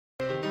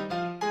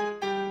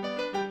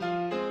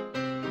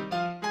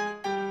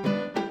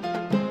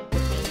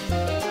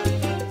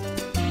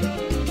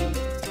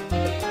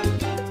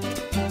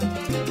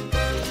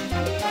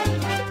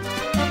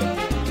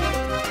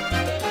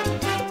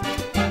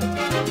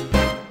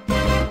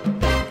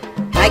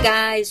Hey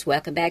guys,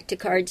 welcome back to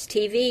Cardz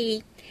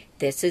TV.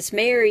 This is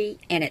Mary,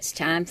 and it's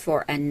time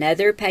for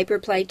another Paper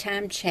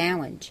Playtime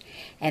challenge.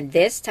 And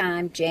this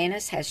time,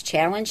 Janice has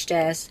challenged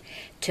us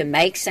to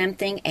make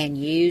something and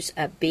use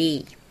a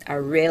bee. A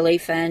really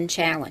fun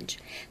challenge.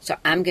 So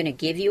I'm going to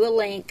give you a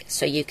link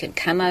so you can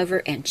come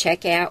over and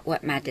check out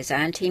what my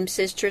design team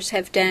sisters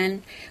have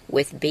done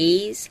with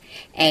bees,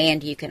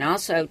 and you can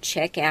also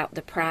check out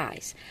the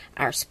prize.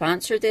 Our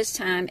sponsor this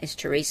time is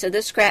Teresa the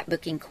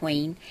Scrapbooking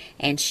Queen,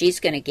 and she's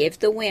going to give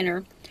the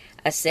winner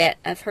a set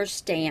of her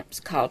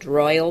stamps called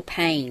Royal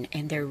Pain,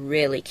 and they're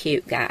really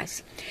cute,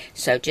 guys.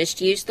 So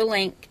just use the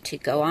link to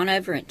go on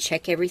over and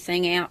check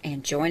everything out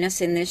and join us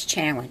in this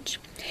challenge.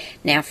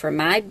 Now for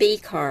my bee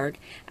card,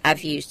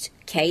 I've used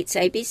Kate's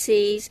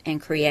ABCs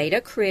and Create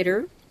a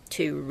Critter,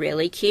 two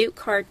really cute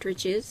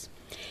cartridges,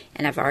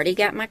 and I've already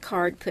got my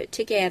card put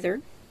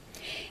together.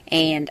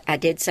 And I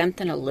did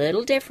something a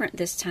little different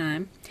this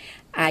time.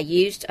 I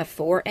used a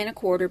 4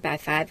 1/4 by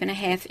 5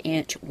 1/2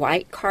 inch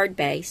white card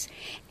base,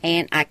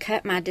 and I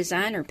cut my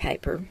designer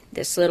paper,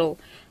 this little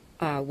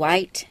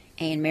white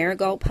and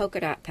marigold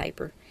polka dot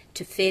paper,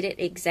 to fit it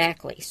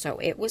exactly. So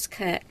it was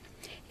cut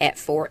at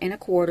 4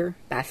 1/4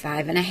 by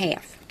 5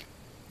 1/2.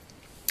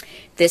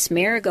 This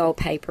marigold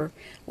paper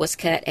was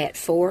cut at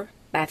 4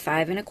 by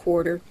 5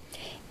 1/4,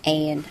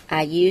 and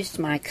I used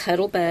my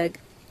Cuttlebug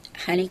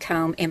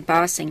honeycomb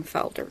embossing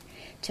folder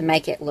to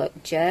make it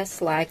look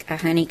just like a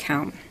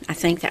honeycomb. I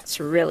think that's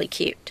really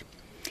cute.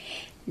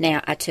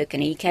 Now I took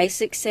an EK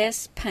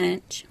Success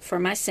punch for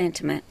my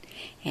sentiment,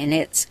 and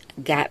it's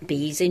got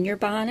bees in your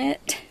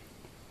bonnet.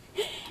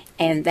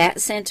 And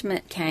that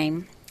sentiment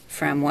came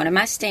from one of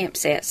my stamp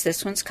sets.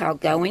 This one's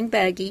called Going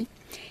Buggy.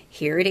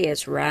 Here it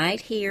is right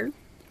here.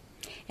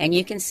 And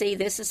you can see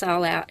this is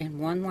all out in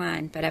one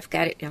line, but I've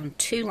got it on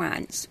two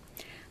lines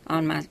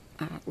on my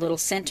little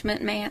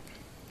sentiment mat.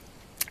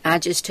 I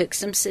just took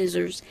some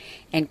scissors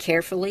and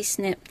carefully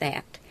snipped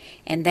that.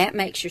 And that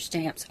makes your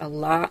stamps a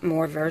lot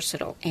more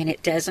versatile, and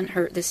it doesn't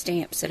hurt the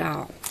stamps at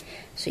all.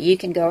 So you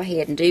can go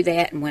ahead and do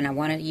that, and when I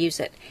want to use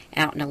it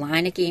out in a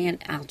line again,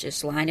 I'll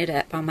just line it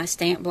up on my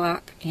stamp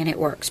block, and it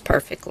works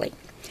perfectly.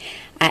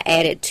 I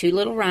added two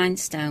little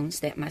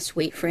rhinestones that my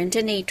sweet friend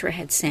Denitra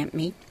had sent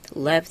me.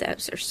 Love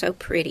those, they're so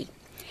pretty.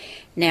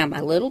 Now my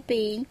little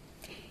bee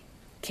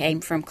came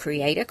from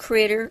Create a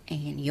Critter,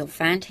 and you'll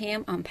find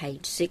him on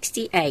page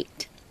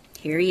 68.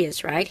 Here he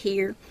is right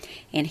here,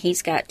 and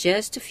he's got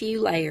just a few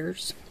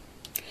layers,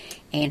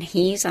 and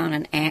he's on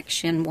an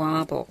action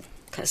wobble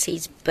because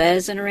he's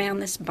buzzing around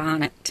this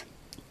bonnet.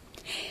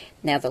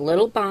 Now the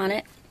little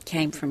bonnet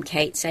came from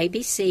Kate's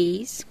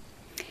ABCs.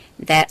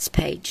 That's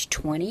page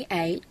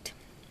 28,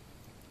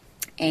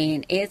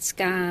 and it's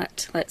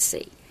got, let's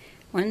see,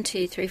 1,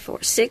 2, 3,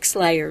 4, 6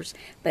 layers,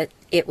 but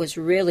it was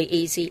really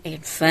easy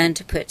and fun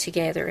to put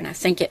together, and I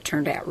think it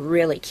turned out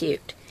really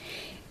cute.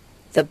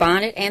 The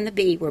bonnet and the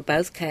bee were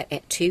both cut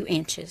at 2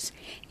 inches,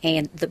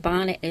 and the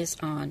bonnet is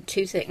on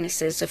 2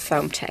 thicknesses of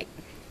foam tape.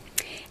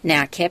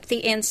 Now I kept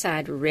the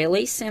inside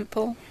really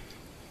simple.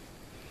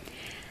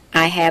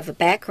 I have a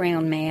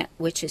background mat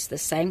which is the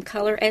same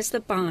color as the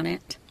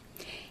bonnet,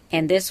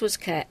 and this was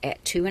cut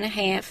at 2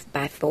 1/2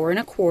 by 4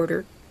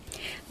 1/4.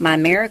 My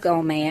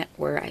marigold mat,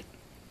 where I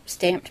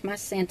stamped my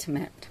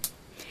sentiment,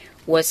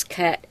 was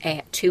cut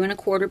at 2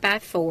 1/4 by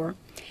 4,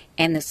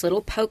 and this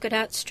little polka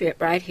dot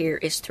strip right here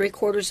is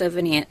 3/4 of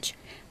an inch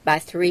by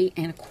 3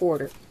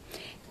 1/4.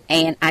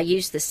 And I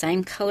used the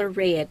same color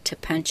red to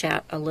punch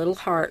out a little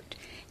heart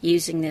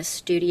using this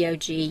Studio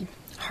G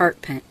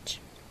heart punch.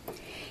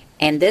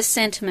 And this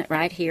sentiment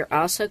right here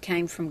also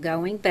came from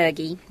Going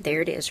Buggy.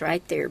 There it is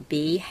right there,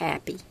 Be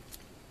Happy.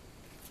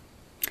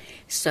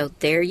 So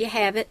there you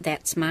have it.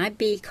 That's my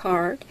bee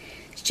card.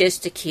 It's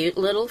just a cute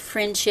little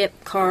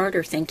friendship card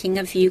or thinking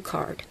of you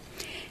card.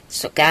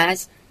 So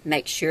guys,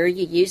 make sure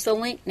you use the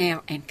link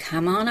now and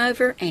come on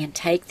over and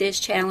take this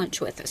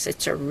challenge with us.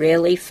 It's a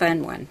really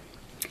fun one.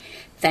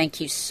 Thank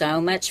you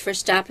so much for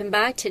stopping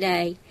by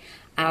today.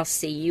 I'll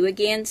see you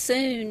again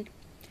soon.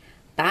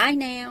 Bye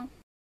now.